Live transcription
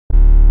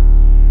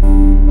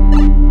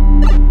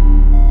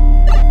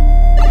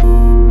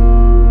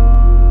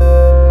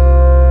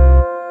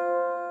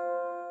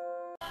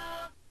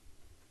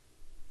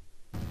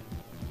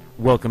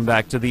Welcome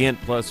back to the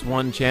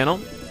intplusone channel.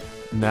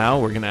 Now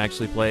we're going to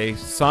actually play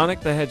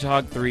Sonic the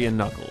Hedgehog 3 and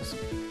Knuckles.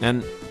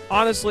 And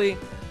honestly,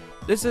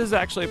 this is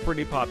actually a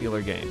pretty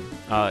popular game.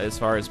 As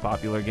far as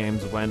popular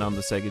games went on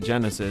the Sega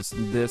Genesis,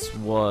 this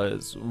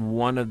was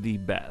one of the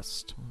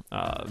best.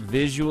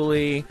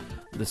 Visually,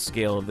 the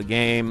scale of the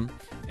game,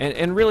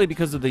 and really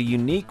because of the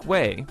unique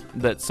way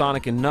that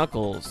Sonic and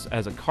Knuckles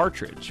as a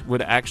cartridge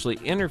would actually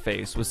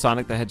interface with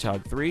Sonic the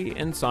Hedgehog 3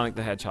 and Sonic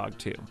the Hedgehog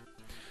 2.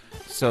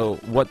 So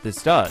what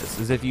this does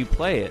is if you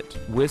play it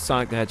with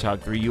Sonic the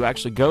Hedgehog 3, you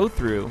actually go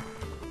through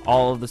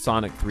all of the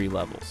Sonic 3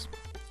 levels.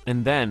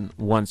 And then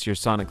once your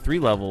Sonic 3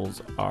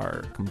 levels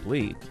are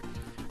complete,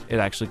 it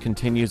actually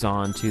continues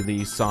on to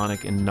the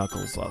Sonic and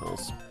Knuckles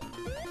levels.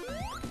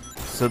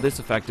 So this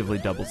effectively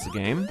doubles the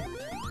game.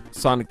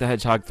 Sonic the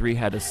Hedgehog 3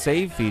 had a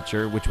save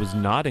feature which was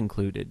not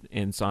included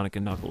in Sonic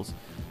and Knuckles.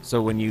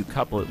 So when you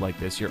couple it like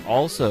this, you're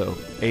also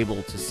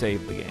able to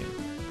save the game.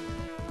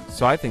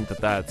 So I think that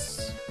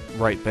that's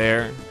right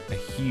there a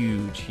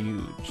huge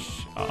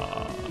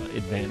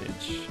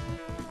advantage.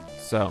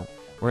 So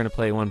we're gonna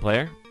play one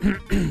player.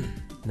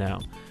 Now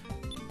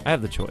I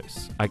have the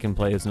choice. I can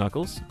play as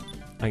Knuckles,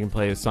 I can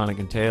play as Sonic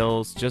and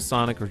Tails, just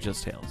Sonic or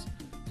just Tails.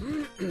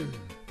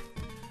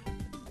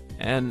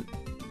 And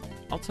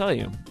I'll tell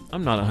you,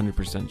 I'm not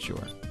 100%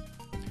 sure,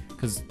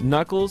 because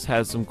Knuckles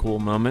has some cool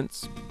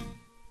moments,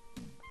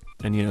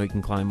 and you know, he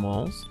can climb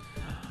walls.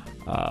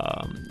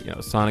 You know,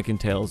 Sonic and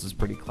Tails is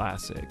pretty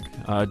classic.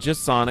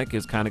 Just Sonic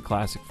is kind of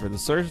classic for the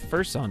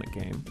first Sonic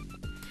game.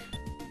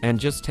 And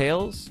Just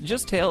Tails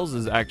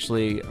is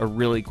actually a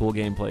really cool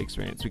gameplay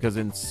experience, because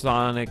in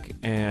Sonic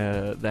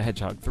the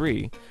Hedgehog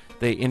 3,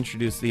 they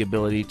introduced the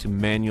ability to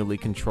manually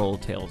control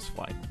Tails'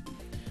 flight.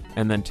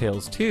 And then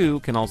Tails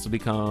 2 can also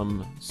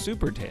become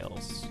Super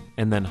Tails,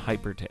 and then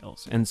Hyper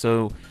Tails. And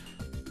so,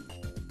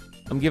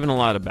 I'm giving a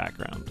lot of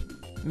background.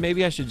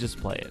 Maybe I should just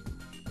play it.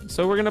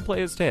 So we're going to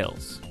play as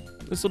Tails.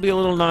 This will be a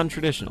little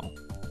non-traditional.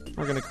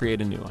 We're going to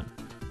create a new one.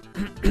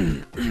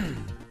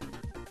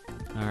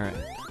 Alright.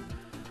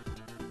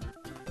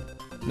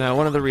 Now,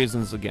 one of the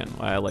reasons, again,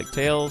 why I like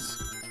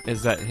Tails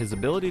is that his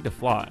ability to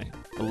fly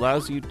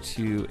allows you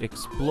to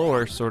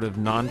explore sort of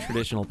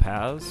non-traditional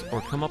paths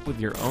or come up with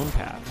your own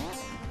path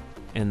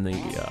in the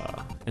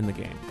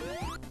game.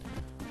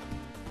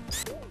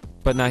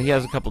 But now he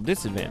has a couple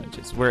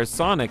disadvantages. Whereas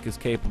Sonic is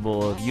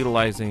capable of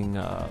utilizing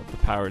the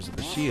powers of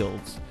the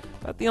shields,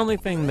 but the only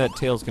thing that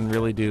Tails can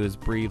really do is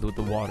breathe with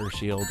the water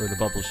shield or the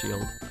bubble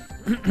shield.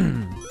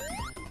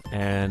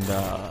 And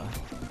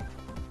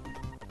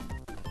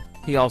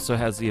he also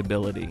has the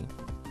ability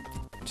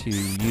to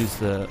use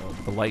the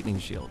lightning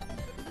shield,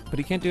 but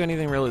he can't do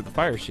anything really with the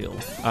fire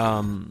shield.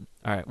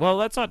 Alright, well,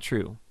 that's not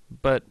true,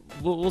 but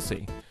we'll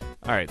see.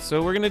 Alright,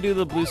 so we're gonna do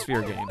the blue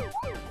sphere game.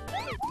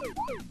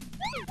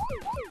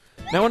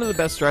 Now, one of the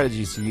best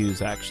strategies to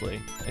use,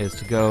 actually, is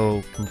to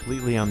go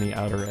completely on the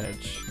outer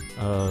edge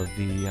of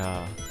the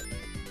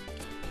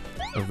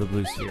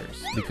blue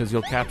spheres, because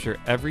you'll capture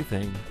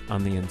everything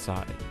on the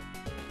inside.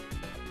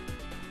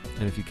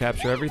 And if you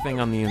capture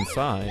everything on the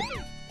inside,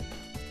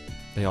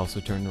 they also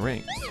turn to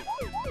rings.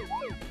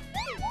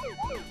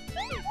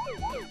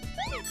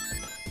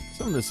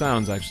 Some of the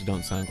sounds actually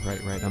don't sound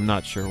quite right. I'm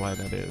not sure why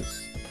that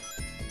is.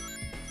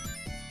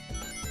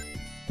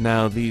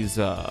 Now, these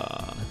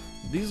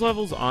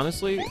levels,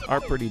 honestly,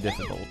 are pretty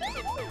difficult.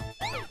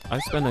 I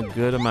spent a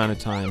good amount of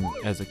time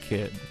as a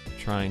kid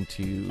trying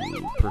to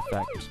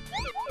perfect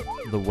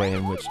the way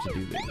in which to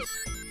do these.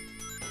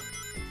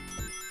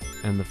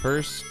 And the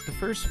first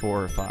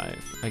 4 or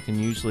 5 I can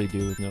usually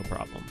do with no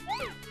problem.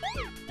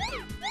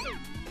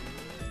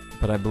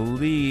 But I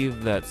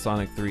believe that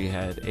Sonic 3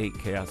 had 8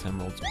 Chaos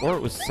Emeralds, or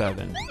it was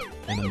 7,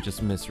 and I'm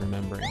just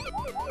misremembering.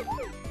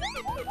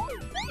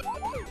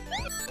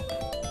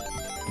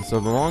 And so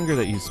the longer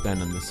that you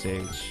spend on the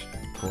stage,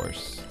 of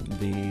course,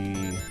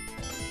 the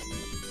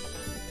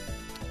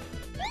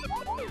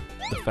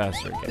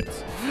faster it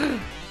gets.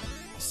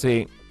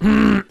 See,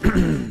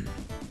 and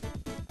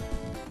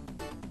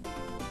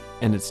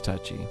it's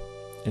touchy.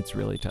 It's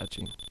really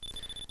touchy.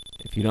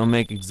 If you don't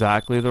make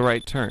exactly the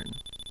right turn,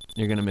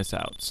 you're gonna miss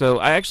out. So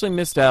I actually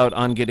missed out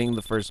on getting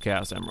the first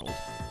Chaos Emerald.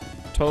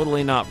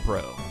 Totally not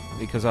pro,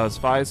 because I was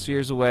 5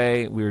 spheres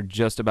away. We were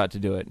just about to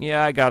do it.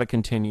 Yeah, I gotta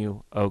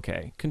continue.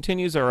 Okay,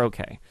 continues are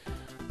okay,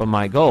 but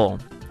my goal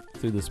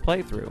through this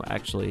playthrough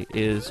actually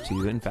is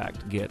to, in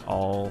fact, get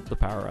all the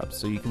power-ups.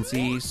 So you can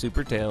see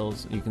Super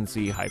Tails, you can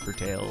see Hyper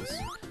Tails,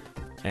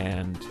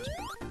 and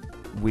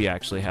we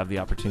actually have the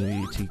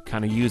opportunity to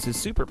kind of use his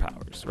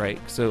superpowers, right?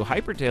 So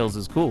Hyper Tails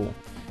is cool,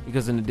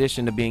 because in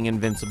addition to being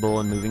invincible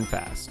and moving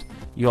fast,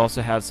 you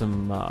also have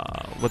some,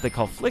 what they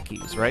call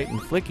flickies, right?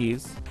 And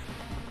flickies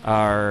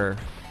are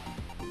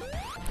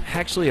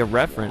actually a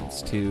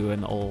reference to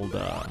an old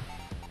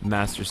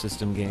Master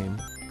System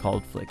game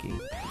called Flicky.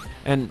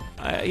 And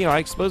you know, I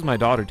exposed my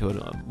daughter to it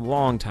a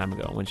long time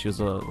ago when she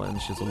was a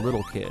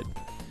little kid.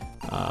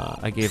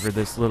 I gave her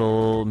this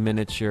little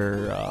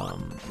miniature.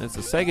 It's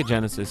a Sega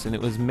Genesis, and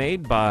it was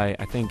made by,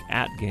 I think,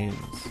 At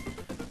Games.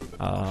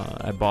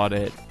 I bought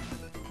it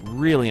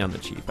really on the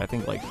cheap. I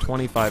think like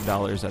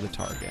 $25 at a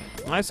Target.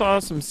 And I saw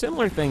some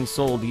similar things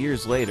sold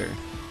years later,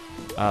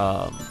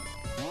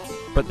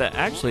 but that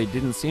actually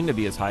didn't seem to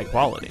be as high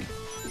quality.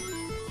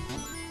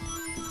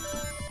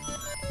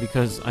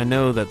 Because I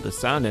know that the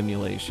sound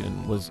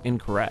emulation was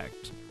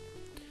incorrect.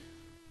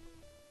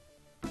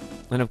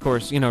 And of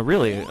course, you know,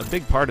 really a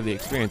big part of the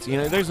experience, you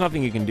know, there's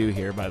nothing you can do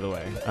here, by the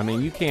way. I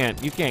mean, you can't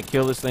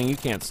kill this thing, you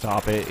can't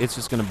stop it. It's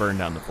just going to burn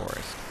down the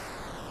forest.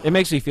 It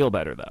makes me feel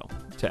better though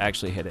to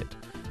actually hit it.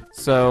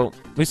 So,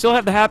 we still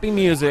have the happy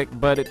music,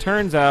 but it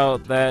turns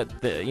out that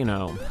you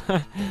know,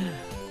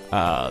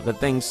 that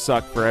things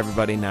suck for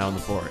everybody now in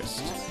the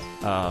forest.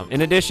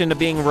 In addition to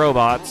being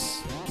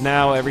robots,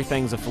 now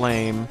everything's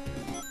aflame.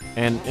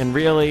 And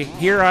really,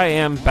 here I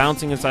am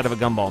bouncing inside of a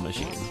gumball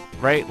machine,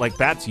 right? Like,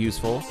 that's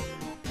useful.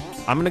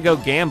 I'm gonna go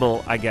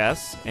gamble, I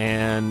guess,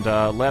 and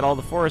let all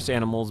the forest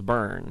animals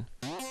burn.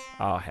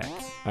 Oh, heck.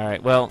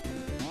 Alright, well...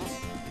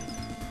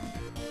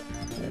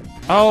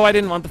 Oh, I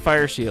didn't want the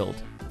fire shield.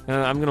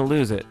 I'm gonna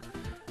lose it.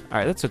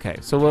 Alright, that's okay.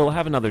 So we'll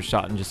have another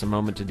shot in just a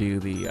moment to do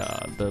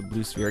the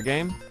blue sphere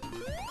game.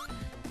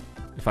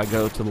 If I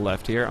go to the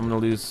left here, I'm gonna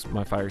lose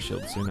my fire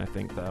shield soon, I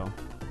think, though.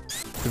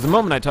 Because the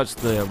moment I touch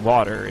the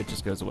water, it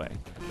just goes away.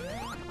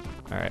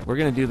 Alright, we're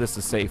going to do this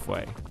the safe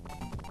way.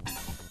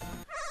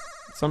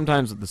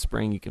 Sometimes with the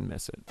spring, you can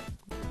miss it.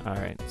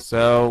 Alright,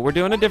 so we're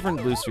doing a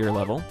different blue sphere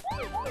level.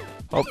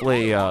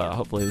 Hopefully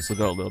this will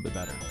go a little bit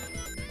better.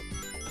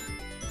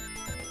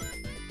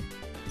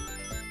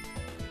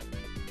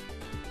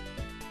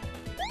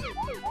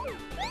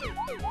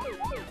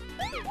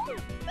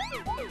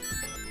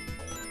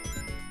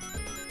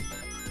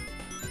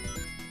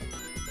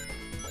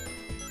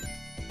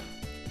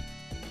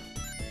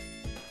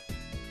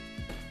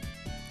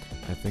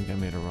 I think I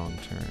made a wrong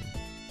turn.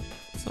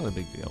 It's not a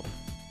big deal.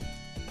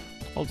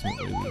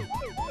 Ultimately,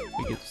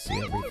 we get to see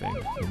everything,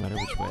 no matter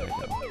which way I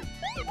go.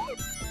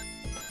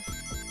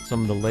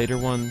 Some of the later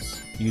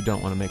ones, you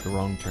don't want to make a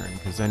wrong turn,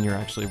 because then you're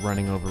actually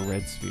running over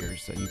red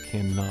spheres that you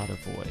cannot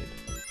avoid.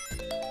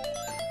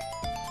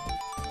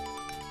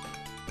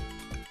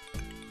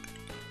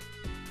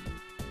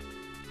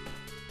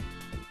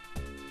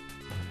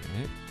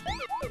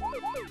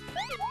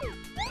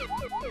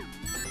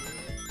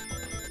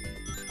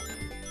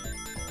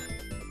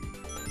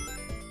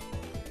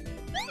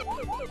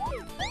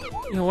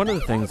 You know, one of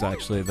the things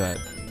actually that,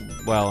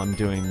 while I'm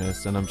doing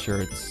this, and I'm sure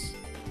it's,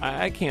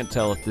 I can't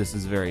tell if this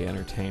is very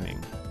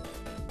entertaining,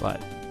 but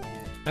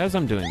as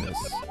I'm doing this,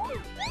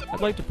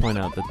 I'd like to point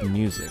out that the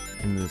music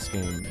in this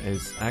game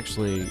is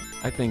actually,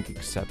 I think,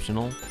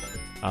 exceptional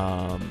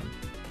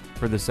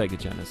for the Sega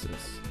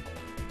Genesis.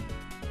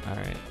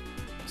 Alright,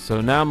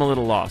 so now I'm a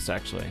little lost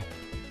actually,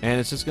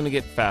 and it's just going to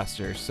get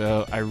faster,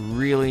 so I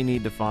really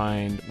need to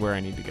find where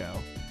I need to go,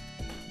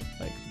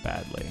 like,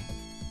 badly.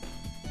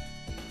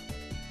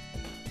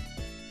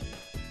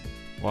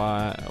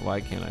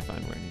 Why can't I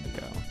find where I need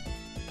to go?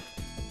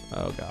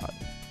 Oh god.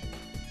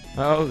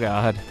 Oh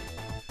god.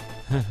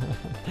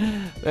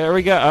 There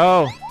we go.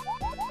 Oh!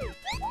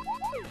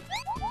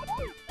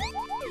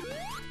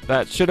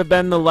 That should have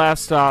been the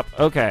last stop.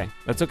 Okay,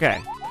 that's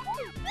okay.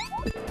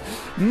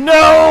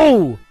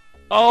 No!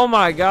 Oh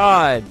my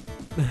god.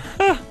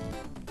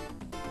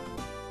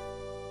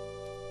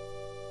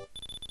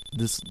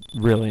 This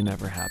really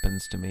never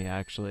happens to me,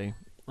 actually.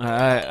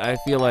 I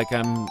feel like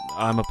I'm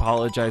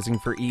apologizing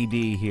for ED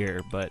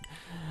here, but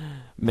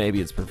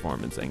maybe it's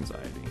performance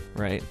anxiety,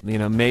 right? You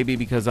know, maybe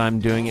because I'm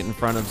doing it in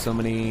front of so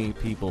many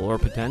people, or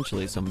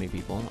potentially so many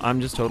people, I'm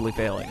just totally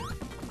failing.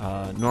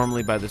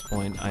 Normally by this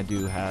point, I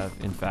do have,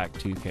 in fact,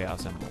 2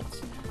 Chaos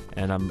Emeralds,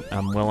 and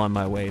I'm well on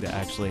my way to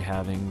actually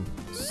having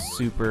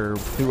super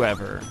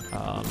whoever,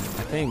 I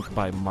think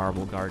by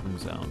Marble Garden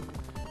Zone.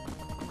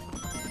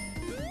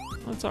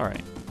 That's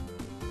alright.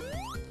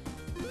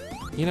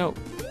 You know,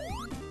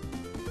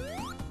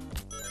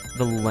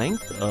 the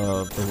length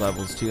of the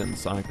levels, too, in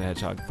Sonic the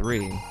Hedgehog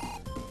 3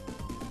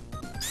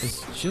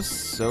 is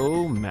just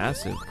so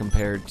massive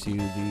compared to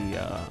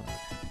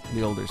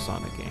the older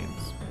Sonic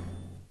games.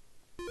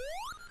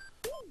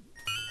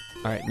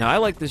 Alright, now I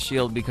like this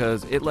shield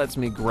because it lets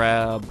me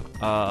grab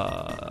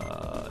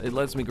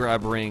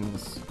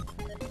rings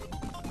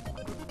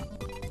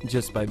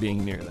just by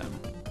being near them.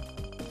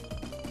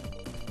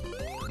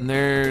 And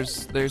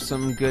there's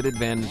some good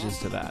advantages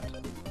to that.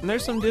 And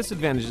there's some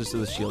disadvantages to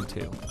the shield,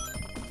 too.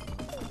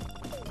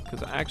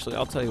 Because actually,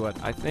 I'll tell you what,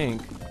 I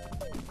think...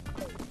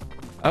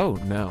 Oh,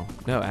 no.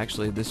 No,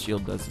 actually, this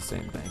shield does the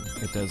same thing.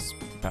 It does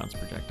bounce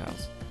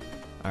projectiles.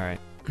 Alright.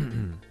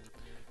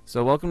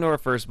 So, welcome to our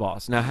first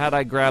boss. Now, had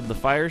I grabbed the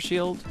fire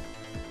shield,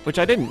 which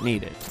I didn't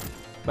need it,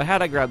 but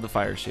had I grabbed the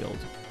fire shield,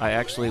 I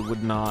actually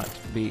would not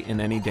be in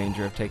any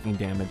danger of taking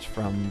damage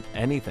from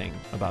anything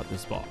about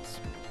this boss.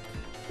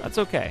 That's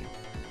okay.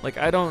 Like,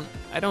 I don't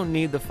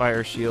need the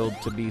fire shield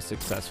to be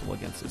successful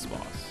against this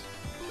boss.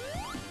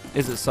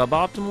 Is it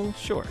suboptimal?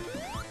 Sure.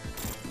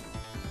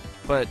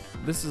 But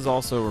this is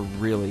also a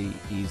really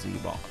easy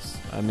boss.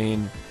 I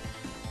mean,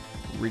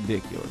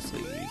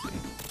 ridiculously easy.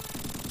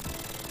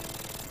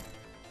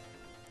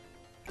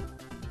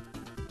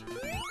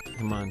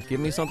 Come on, give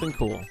me something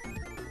cool.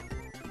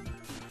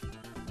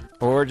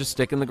 Or just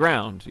stick in the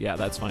ground. Yeah,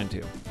 that's fine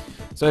too.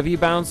 So if you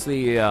bounce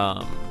the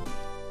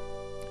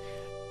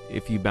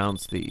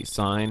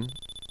sign,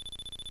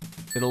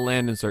 it'll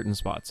land in certain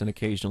spots, and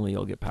occasionally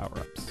you'll get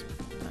power-ups.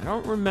 I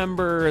don't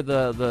remember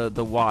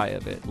the why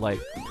of it. Like,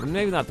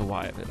 maybe not the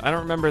why of it. I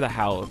don't remember the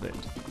how of it.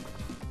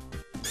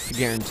 To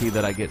guarantee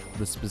that I get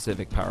the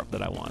specific power-up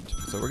that I want.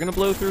 So we're gonna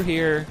blow through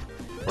here.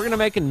 We're gonna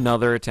make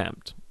another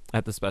attempt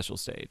at the special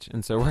stage.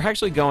 And so we're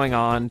actually going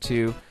on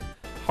to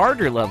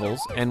harder levels,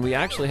 and we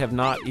actually have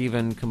not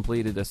even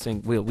completed a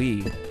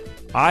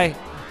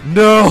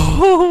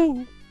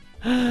No!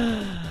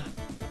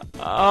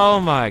 Oh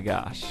my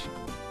gosh.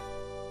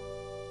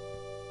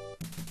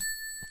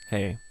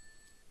 Hey,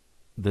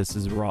 this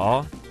is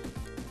raw.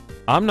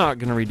 I'm not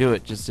gonna redo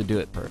it just to do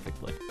it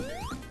perfectly.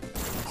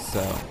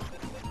 So,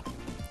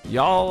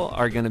 y'all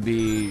are gonna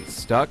be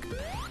stuck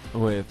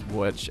with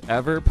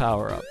whichever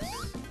power-ups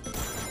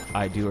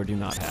I do or do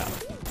not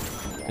have,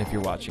 if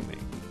you're watching me.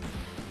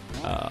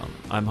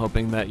 I'm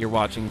hoping that you're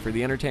watching for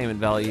the entertainment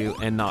value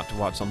and not to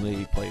watch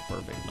somebody play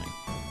perfectly.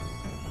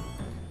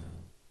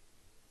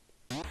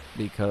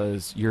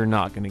 Because you're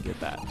not going to get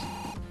that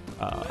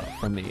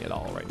from me at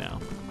all right now.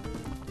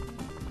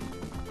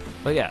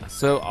 But yeah,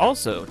 so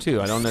also,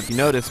 too, I don't know if you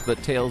noticed,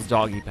 but Tails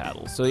doggy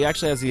paddles. So he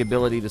actually has the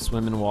ability to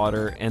swim in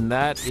water, and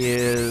that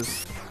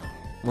is,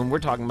 when we're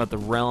talking about the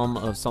realm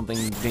of something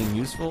being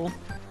useful,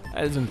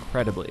 that is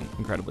incredibly,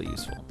 incredibly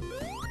useful.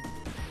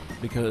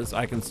 Because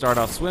I can start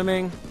off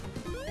swimming,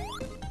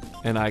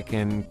 and I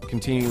can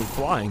continue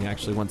flying,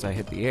 actually, once I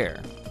hit the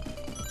air.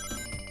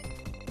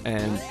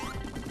 And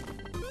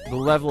the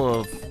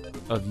level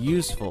of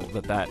useful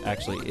that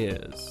actually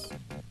is.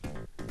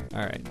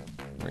 Alright,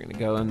 we're going to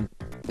go into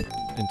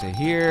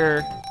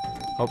here.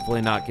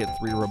 Hopefully not get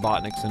 3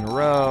 Robotniks in a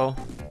row.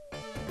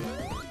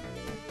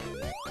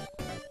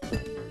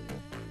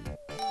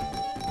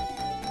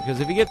 Because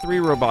if you get 3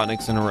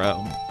 Robotniks in a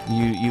row,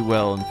 you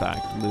will, in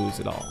fact, lose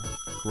it all.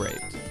 Great.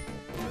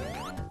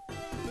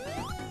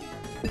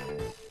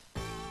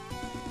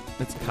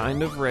 It's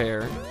kind of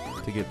rare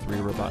to get 3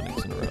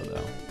 Robotniks in a row,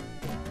 though.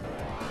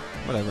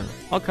 Whatever.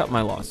 I'll cut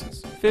my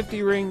losses.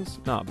 50 rings?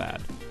 Not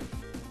bad.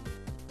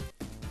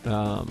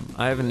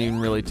 I haven't even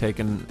really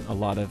taken a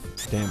lot of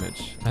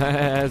damage.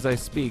 As I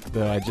speak,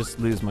 though, I just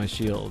lose my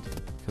shield,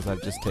 because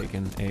I've just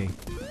taken a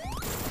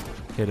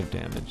hit of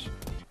damage.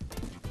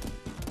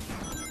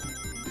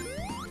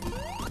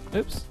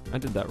 Oops, I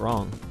did that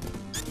wrong.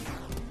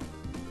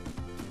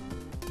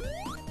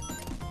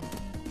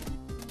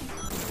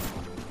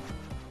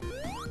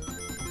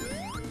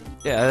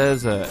 Yeah,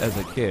 as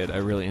a kid, I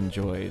really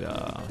enjoyed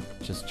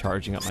just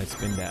charging up my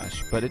spin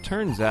dash. But it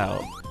turns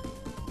out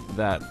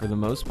that for the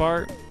most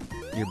part,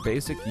 your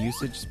basic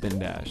usage spin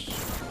dash,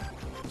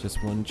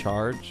 just one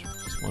charge,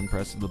 just one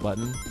press of the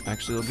button,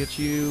 actually will get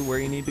you where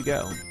you need to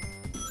go.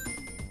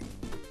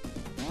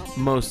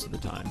 Most of the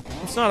time.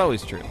 It's not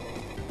always true,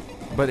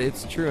 but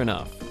it's true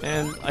enough.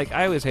 And like,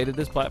 I always hated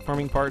this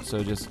platforming part,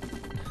 so just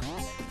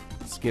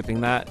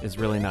skipping that is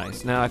really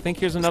nice. Now I think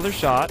here's another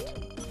shot.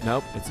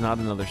 Nope, it's not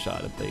another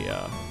shot at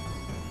the,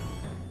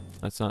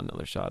 that's not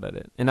another shot at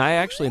it. And I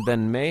actually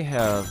then may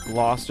have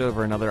glossed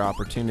over another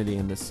opportunity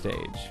in this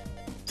stage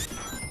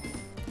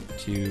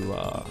to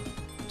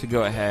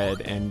go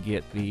ahead and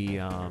get the,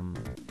 I'm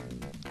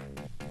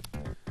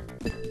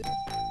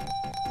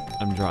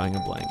drawing a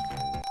blank.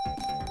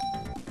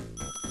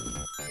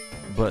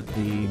 But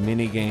the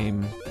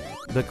minigame,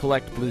 the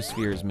Collect Blue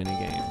Spheres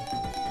minigame,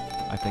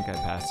 I think I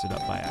passed it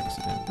up by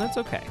accident. That's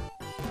okay.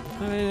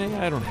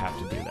 I don't have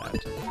to do that.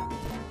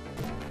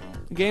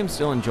 The game's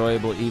still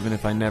enjoyable even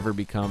if I never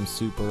become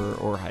super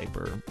or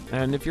hyper.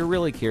 And if you're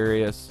really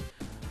curious,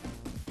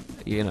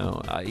 you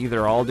know,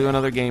 either I'll do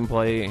another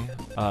gameplay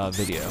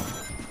video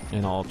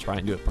and I'll try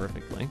and do it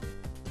perfectly.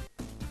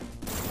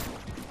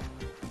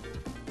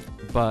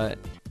 But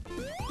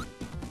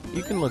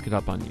you can look it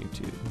up on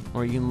YouTube,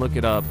 or you can look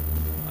it up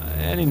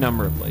any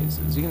number of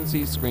places. You can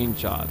see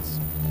screenshots.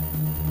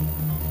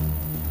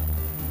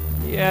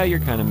 Yeah, you're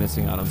kind of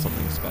missing out on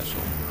something special.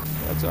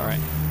 That's alright.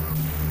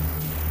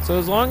 So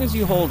as long as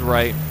you hold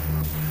right,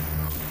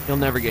 you'll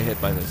never get hit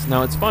by this.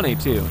 Now it's funny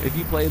too, if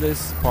you play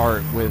this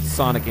part with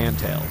Sonic and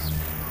Tails,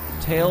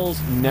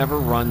 Tails never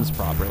runs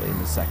properly in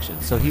this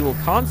section. So he will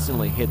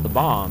constantly hit the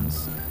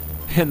bombs,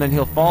 and then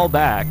he'll fall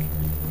back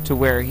to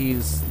where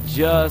he's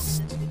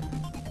just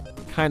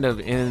kind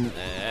of in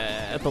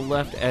at the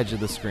left edge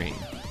of the screen.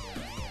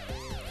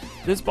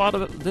 This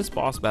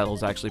boss battle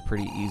is actually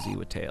pretty easy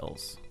with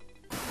Tails.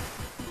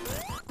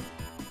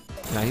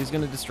 Now he's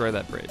going to destroy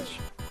that bridge.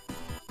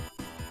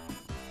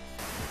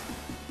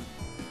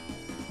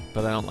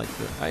 But I don't like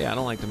to, I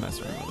don't like to mess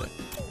around with it.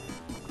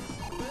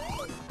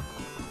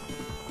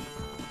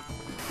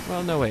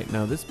 Well, no, wait,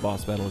 no, this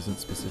boss battle isn't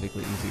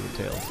specifically easy with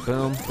Tails.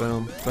 Boom,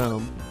 boom,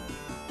 boom.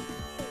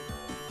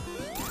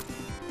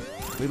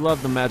 We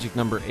love the magic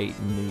number 8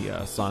 in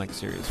the Sonic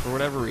series for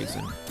whatever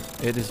reason.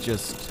 It is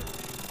just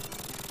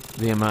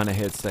the amount of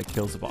hits that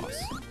kills a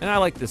boss. And I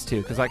like this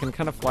too, because I can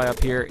kind of fly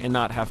up here and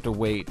not have to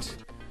wait.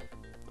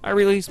 I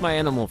release my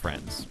animal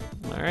friends.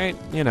 Alright,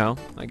 you know,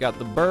 I got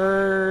the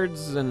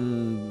birds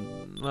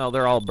and, well,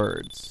 they're all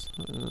birds.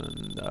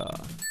 And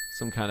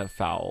some kind of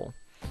fowl.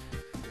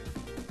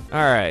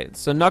 Alright,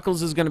 so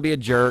Knuckles is going to be a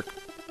jerk.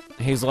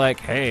 He's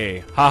like, hey,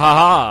 ha ha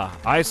ha,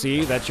 I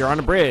see that you're on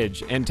a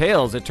bridge. And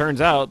Tails, it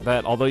turns out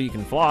that although you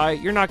can fly,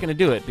 you're not going to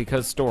do it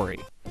because story.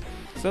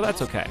 So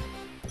that's okay.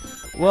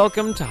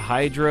 Welcome to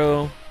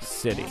Hydro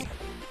City.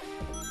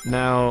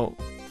 Now,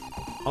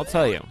 I'll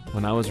tell you,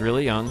 when I was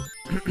really young,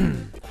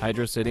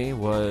 Hydro City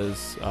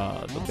was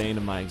the bane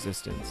of my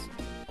existence.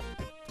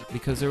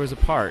 Because there was a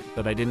part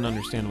that I didn't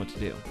understand what to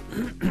do.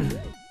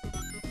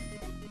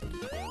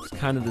 It's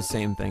kind of the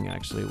same thing,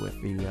 actually, with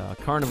the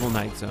Carnival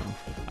Night Zone.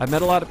 I've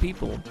met a lot of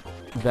people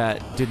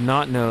that did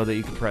not know that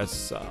you could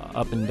press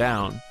up and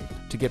down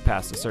to get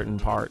past a certain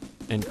part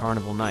in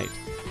Carnival Night.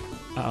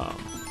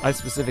 I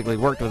specifically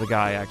worked with a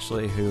guy,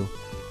 actually, who,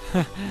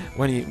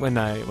 when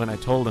I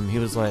told him, he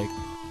was like,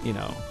 you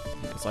know,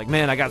 it's like,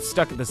 man, I got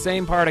stuck at the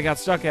same part I got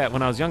stuck at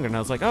when I was younger. And I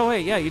was like, oh,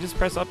 wait, yeah, you just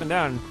press up and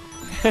down.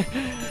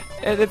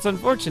 And it's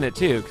unfortunate,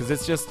 too, because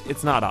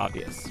it's not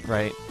obvious,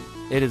 right?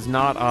 It is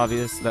not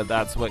obvious that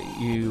that's what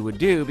you would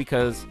do,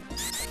 because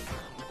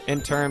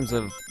in terms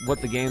of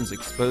what the games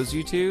expose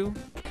you to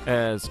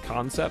as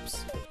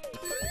concepts,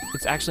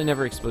 it's actually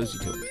never exposed you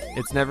to it.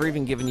 It's never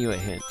even given you a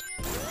hint.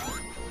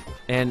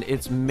 And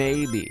it's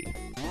maybe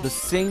the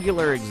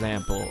singular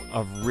example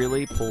of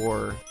really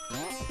poor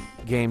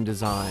game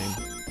design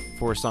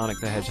for Sonic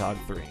the Hedgehog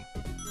 3.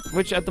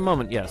 Which, at the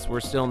moment, yes,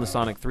 we're still in the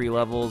Sonic 3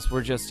 levels.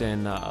 We're just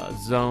in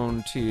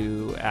Zone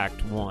 2,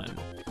 Act 1.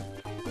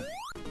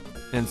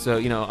 And so,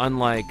 you know,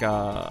 unlike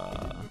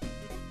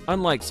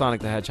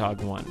Sonic the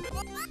Hedgehog 1,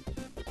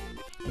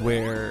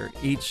 where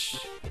each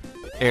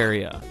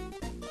area,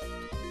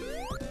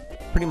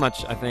 pretty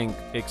much, I think,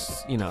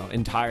 you know,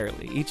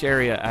 entirely, each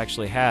area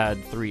actually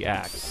had 3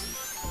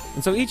 acts.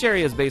 And so each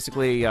area is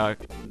basically, the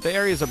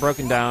areas are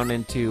broken down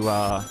into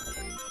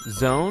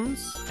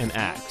zones and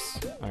acts,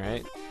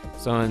 alright?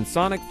 So in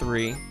Sonic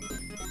 3,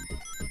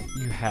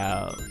 you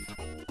have,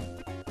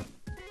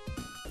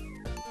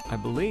 I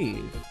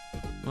believe,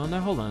 well,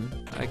 now hold on,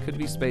 I could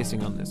be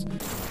spacing on this.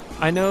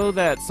 I know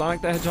that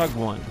Sonic the Hedgehog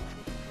 1,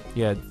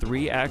 you had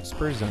 3 acts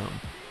per zone.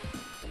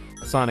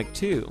 Sonic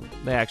 2,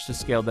 they actually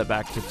scaled that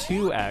back to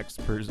 2 acts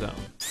per zone,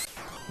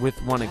 with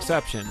one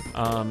exception,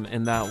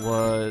 and that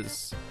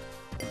was,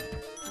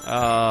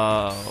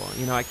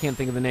 you know, I can't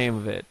think of the name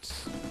of it.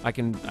 I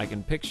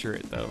can picture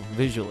it, though,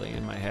 visually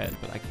in my head,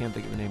 but I can't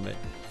think of the name of it.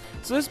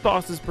 So this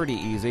boss is pretty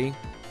easy.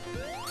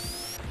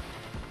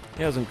 It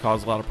doesn't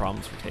cause a lot of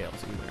problems for Tails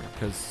either,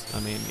 because, I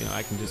mean, you know,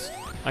 I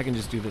can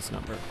just do this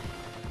number.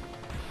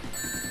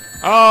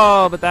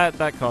 Oh, but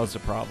that caused a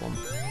problem.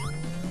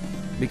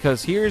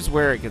 Because here's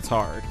where it gets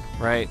hard,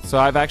 right? So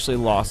I've actually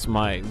lost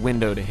my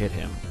window to hit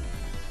him.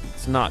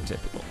 It's not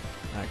typical,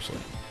 actually.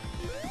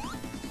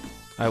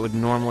 I would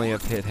normally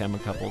have hit him a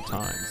couple of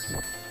times.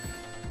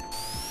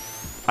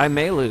 I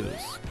may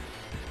lose.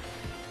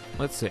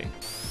 Let's see.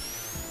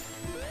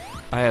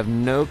 I have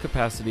no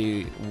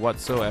capacity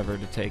whatsoever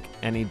to take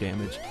any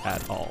damage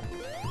at all.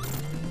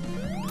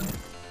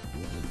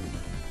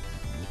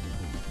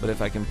 But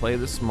if I can play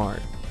this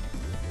smart,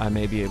 I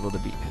may be able to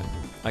beat him.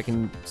 I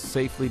can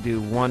safely do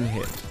 1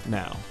 hit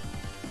now.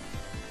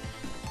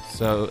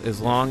 So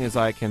as long as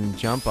I can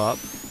jump up...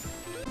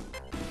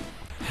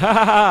 Ha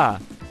ha ha!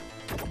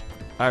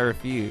 I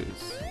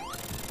refuse.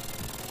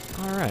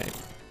 Alright.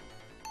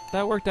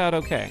 That worked out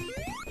okay.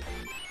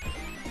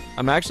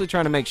 I'm actually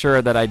trying to make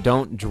sure that I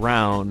don't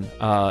drown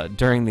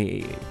during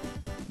the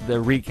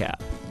recap.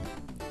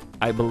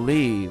 I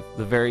believe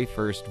the very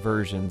first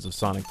versions of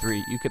Sonic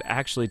 3, you could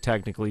actually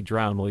technically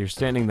drown while you're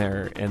standing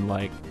there and,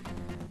 like,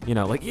 you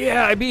know, like,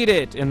 yeah, I beat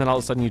it! And then all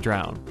of a sudden you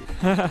drown.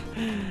 Now,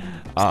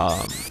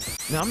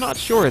 I'm not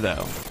sure,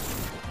 though.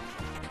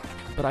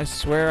 But I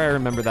swear I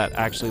remember that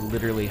actually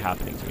literally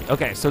happening to me.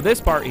 Okay, so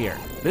this part here.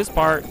 This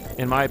part,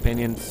 in my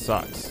opinion,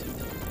 sucks.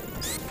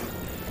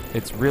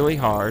 It's really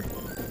hard.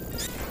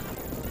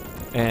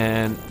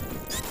 And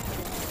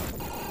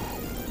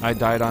I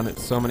died on it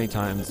so many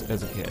times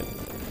as a kid.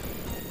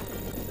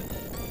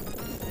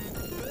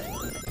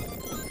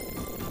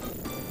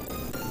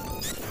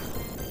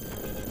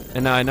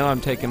 And now I know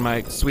I'm taking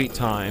my sweet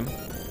time.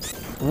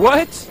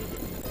 What?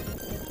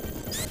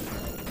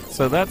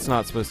 So that's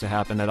not supposed to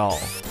happen at all.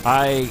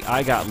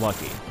 I got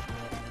lucky.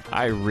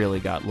 I really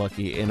got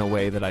lucky in a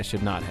way that I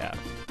should not have.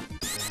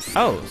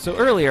 Oh, so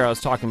earlier I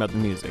was talking about the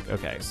music.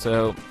 Okay,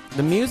 so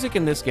the music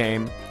in this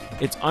game,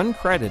 it's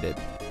uncredited,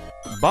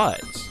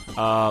 but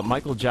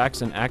Michael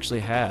Jackson actually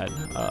had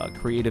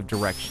creative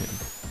direction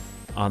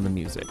on the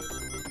music.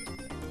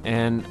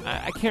 And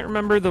I can't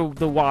remember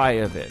the why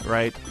of it,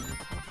 right?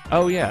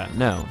 Oh yeah,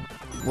 no.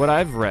 What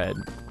I've read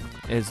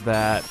is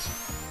that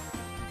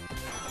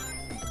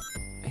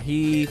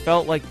he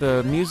felt like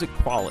the music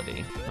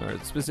quality, or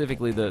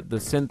specifically the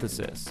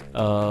synthesis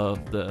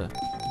of the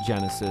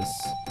Genesis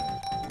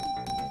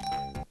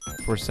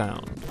for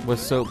sound was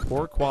so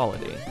poor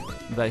quality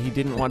that he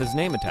didn't want his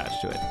name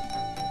attached to it.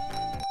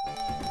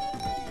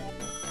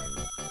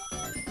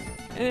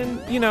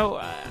 And, you know,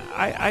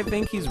 I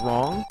think he's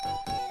wrong,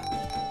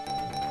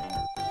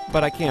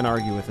 but I can't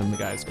argue with him. The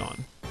guy's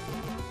gone.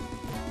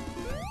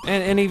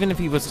 And even if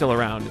he was still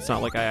around, it's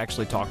not like I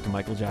actually talked to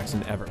Michael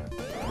Jackson ever,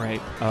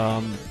 right?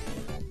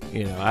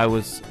 You know, I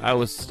was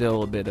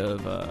still a bit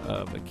of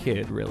a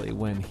kid, really,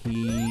 when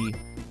he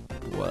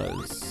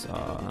was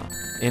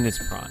in his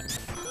prime.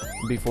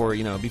 Before,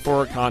 you know,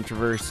 before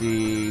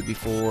controversy,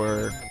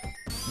 before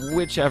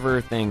whichever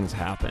things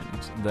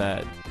happened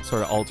that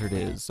sort of altered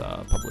his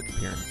public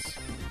appearance.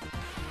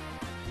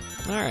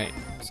 Alright,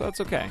 so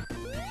that's okay.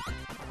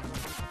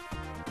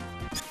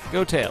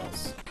 Go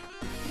Tails.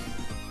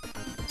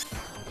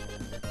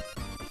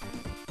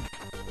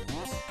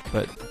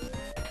 But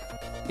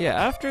yeah,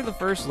 after the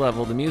first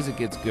level, the music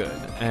gets good,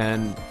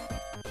 and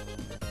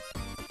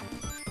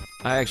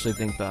I actually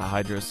think the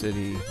Hydro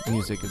City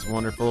music is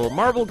wonderful.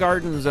 Marble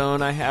Garden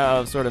Zone, I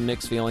have sort of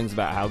mixed feelings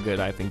about how good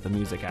I think the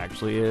music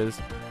actually is.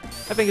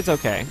 I think it's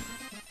okay,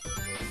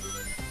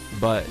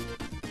 but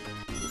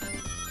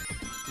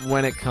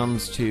when it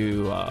comes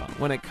to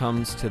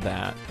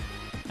that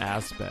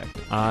aspect,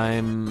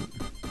 I'm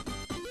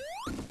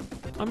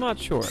not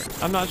sure.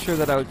 I'm not sure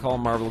that I would call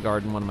Marble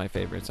Garden one of my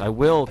favorites. I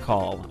will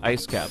call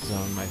Ice Cap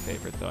Zone my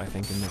favorite, though, I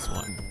think, in this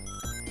one.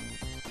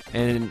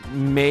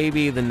 And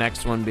maybe the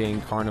next one being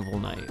Carnival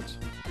Night.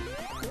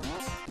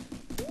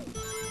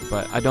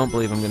 But I don't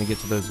believe I'm going to get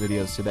to those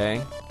videos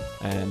today.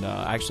 And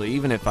actually,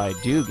 even if I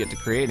do get to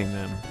creating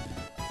them,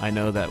 I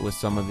know that with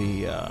some of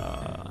the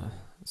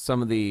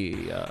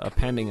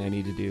appending I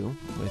need to do,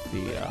 with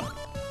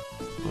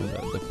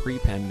the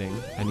pre-pending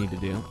I need to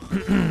do,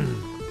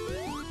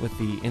 with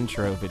the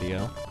intro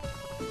video,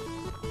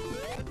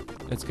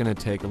 it's going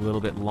to take a little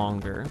bit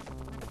longer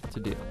to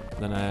do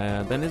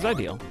than is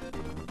ideal.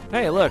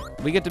 Hey, look,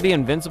 we get to be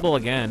invincible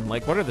again.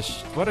 Like, what are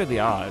the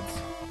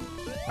odds?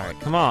 All right,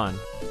 come on.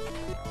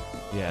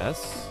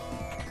 Yes.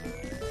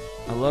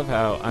 I love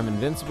how I'm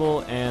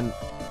invincible and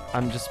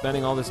I'm just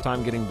spending all this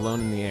time getting blown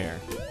in the air.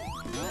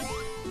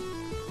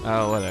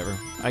 Oh, whatever.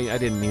 I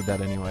didn't need that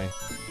anyway.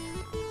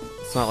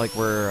 It's not like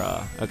we're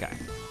okay.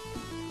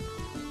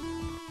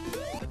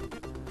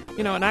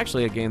 You know, and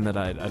actually, a game that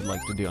I'd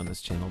like to do on this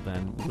channel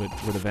then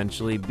would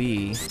eventually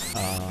be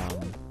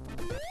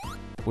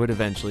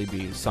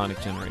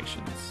Sonic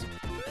Generations.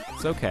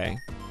 It's okay.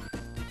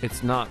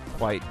 It's not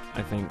quite,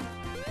 I think,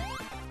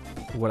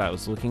 what I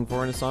was looking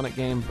for in a Sonic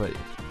game, but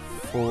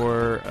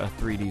for a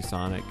 3D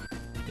Sonic,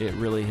 it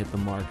really hit the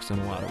marks in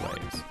a lot of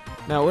ways.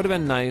 Now, it would have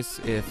been nice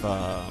if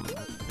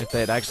they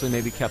had actually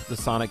maybe kept the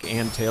Sonic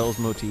and Tails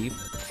motif.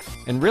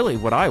 And really,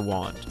 what I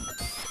want,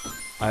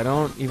 I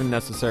don't even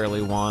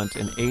necessarily want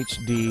an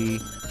HD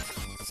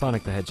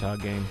Sonic the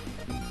Hedgehog game.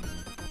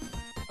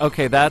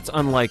 Okay, that's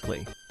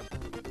unlikely.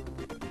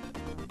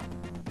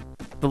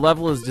 The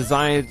level is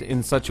designed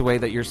in such a way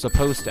that you're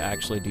supposed to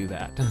actually do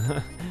that.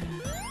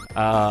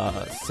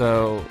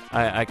 So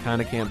I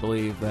kind of can't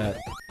believe that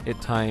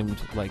it timed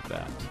like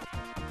that.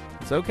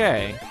 It's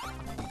okay,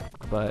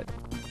 but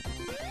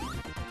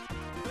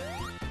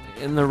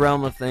in the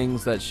realm of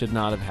things that should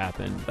not have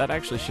happened, that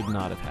actually should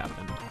not have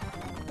happened.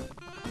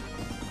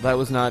 That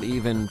was not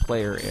even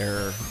player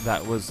error.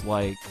 That was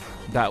what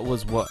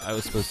I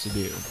was supposed to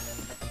do.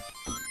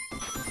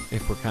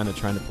 If we're kind of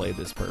trying to play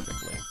this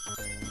perfectly.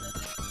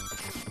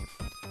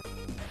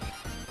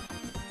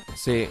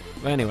 See,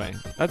 anyway,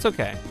 that's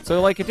okay.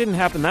 So, like, it didn't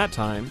happen that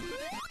time,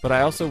 but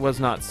I also was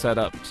not set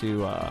up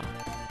to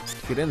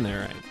get in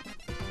there right.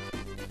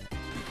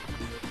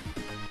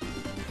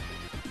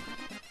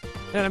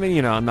 And I mean,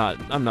 you know, I'm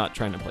not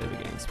trying to play the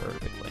games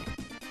perfectly,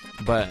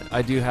 but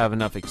I do have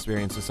enough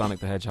experience with Sonic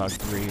the Hedgehog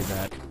 3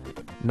 that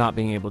not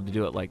being able to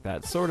do it like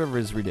that sort of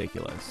is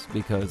ridiculous,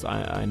 because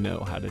I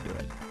know how to do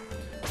it.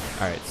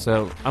 Alright,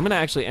 so I'm going to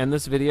actually end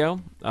this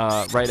video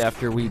right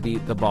after we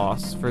beat the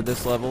boss for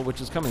this level, which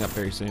is coming up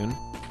very soon.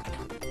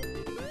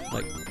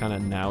 Like, kind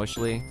of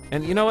nowishly.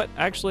 And you know what?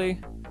 Actually,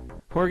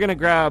 we're going to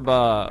grab,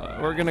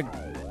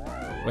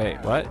 wait,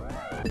 what?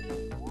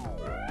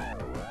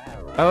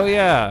 Oh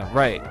yeah,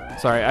 right.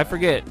 Sorry, I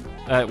forget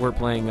we're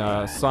playing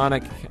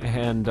Sonic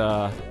and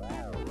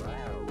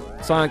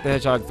Sonic the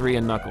Hedgehog 3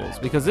 and Knuckles,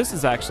 because this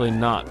is actually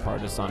not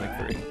part of Sonic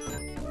 3.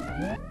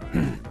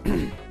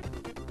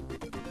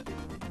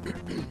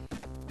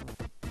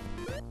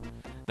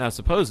 Now,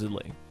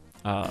 supposedly,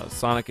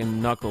 Sonic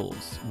and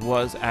Knuckles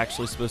was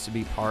actually supposed to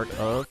be part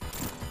of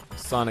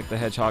Sonic the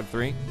Hedgehog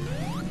 3.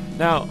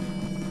 Now,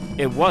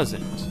 it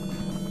wasn't.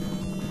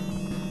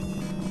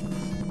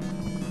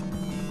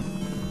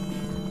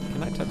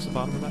 Can I touch the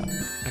bottom of that?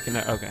 I can.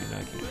 Okay, no,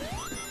 I can't.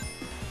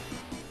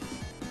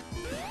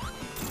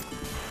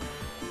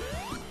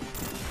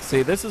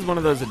 See, this is one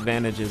of those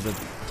advantages of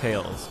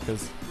Tails,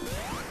 because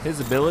his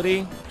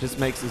ability just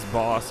makes his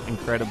boss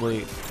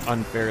incredibly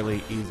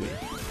unfairly easy.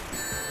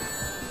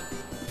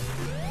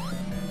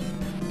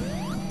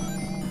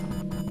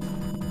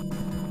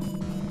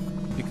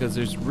 because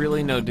there's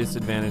really no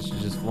disadvantage to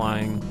just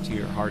flying to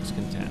your heart's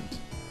content.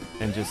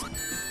 And just...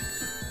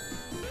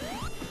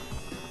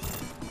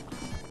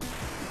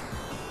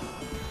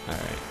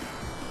 Alright.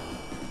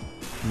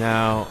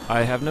 Now,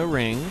 I have no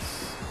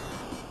rings.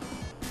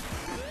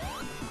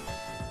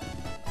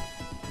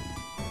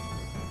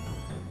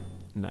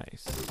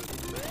 Nice.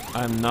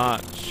 I'm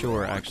not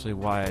sure actually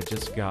why I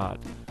just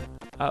got...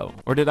 Oh,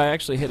 or did I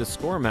actually hit a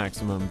score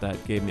maximum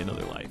that gave me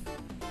another life?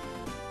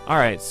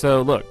 Alright,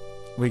 so look,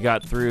 we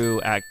got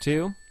through Act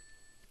 2.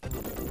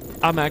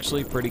 I'm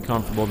actually pretty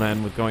comfortable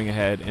then with going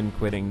ahead and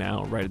quitting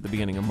now, right at the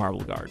beginning of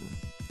Marble Garden.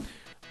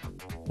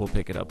 We'll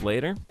pick it up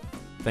later.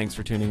 Thanks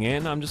for tuning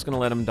in. I'm just going to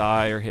let him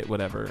die or hit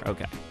whatever.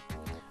 Okay.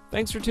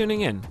 Thanks for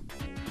tuning in.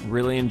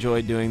 Really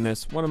enjoyed doing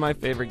this. One of my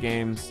favorite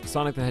games.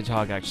 Sonic the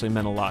Hedgehog actually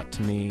meant a lot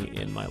to me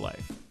in my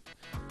life.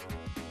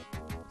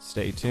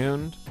 Stay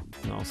tuned,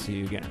 and I'll see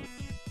you again.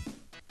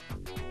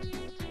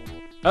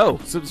 Oh,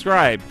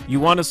 subscribe. You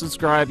want to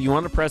subscribe, you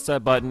want to press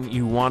that button,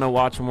 you want to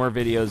watch more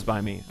videos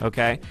by me,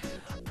 okay?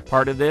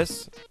 Part of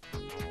this,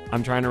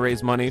 I'm trying to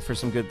raise money for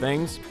some good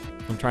things.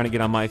 I'm trying to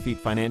get on my feet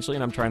financially,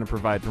 and I'm trying to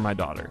provide for my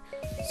daughter.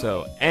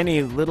 So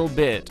any little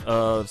bit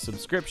of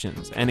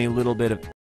subscriptions, any little bit of